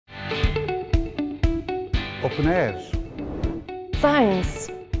OpenAIRE. Science.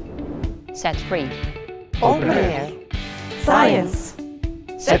 Set free. OpenAIRE. Science.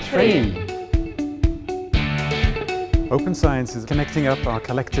 Set free. Open science is connecting up our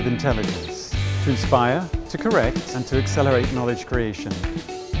collective intelligence to inspire, to correct, and to accelerate knowledge creation.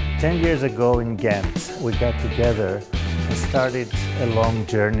 10 years ago in Ghent, we got together and started a long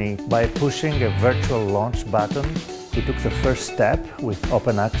journey by pushing a virtual launch button. We took the first step with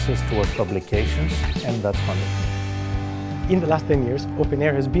open access towards publications, and that's wonderful. In the last 10 years,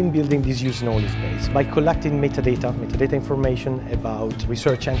 OpenAIRE has been building this user knowledge base by collecting metadata information about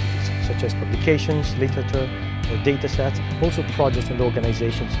research entities, such as publications, literature, data sets, also projects and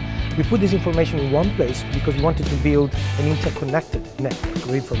organizations. We put this information in one place because we wanted to build an interconnected network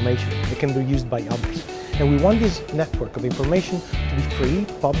of information that can be used by others. And we want this network of information to be free,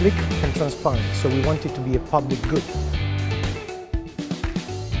 public, and transparent, so we want it to be a public good.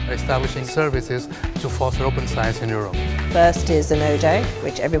 Establishing services to foster open science in Europe. First is the Nodo,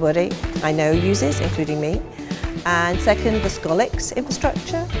 which everybody I know uses, including me. And second, the Scholix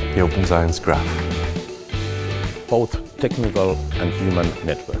infrastructure. The Open Science Graph. Both technical and human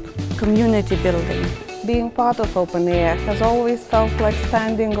network. Community building. Being part of OpenAIRE has always felt like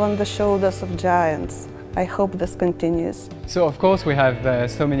standing on the shoulders of giants. I hope this continues. So of course we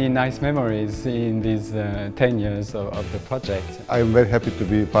have so many nice memories in these 10 years of the project. I am very happy to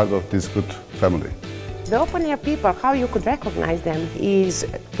be part of this good family. The OpenAIRE people, how you could recognize them is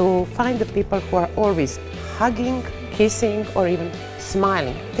to find the people who are always hugging, kissing, or even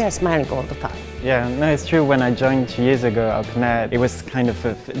smiling. They're smiling all the time. Yeah, no, it's true. When I joined 2 years ago, OpenAIRE, it was kind of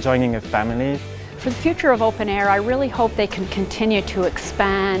joining a family. For the future of OpenAIRE, I really hope they can continue to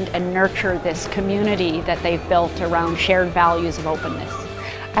expand and nurture this community that they've built around shared values of openness.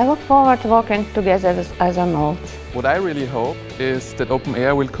 I look forward to working together as a node. What I really hope is that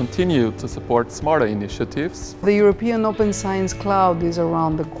OpenAIRE will continue to support smarter initiatives. The European Open Science Cloud is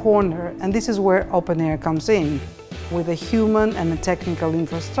around the corner, and this is where OpenAIRE comes in, with a human and a technical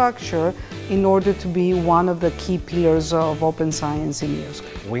infrastructure in order to be one of the key pillars of open science in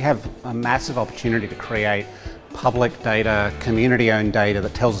Europe. We have a massive opportunity to create public data, community-owned data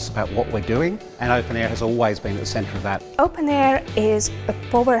that tells us about what we're doing, and OpenAIRE has always been at the centre of that. OpenAIRE is a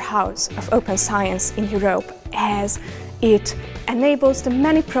powerhouse of open science in Europe, as it enables the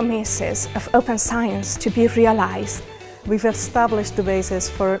many promises of open science to be realized. We've established the basis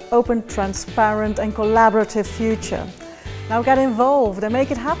for an open, transparent and collaborative future. Now get involved and make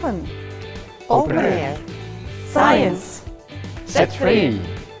it happen. OpenAIRE. Science. Set free.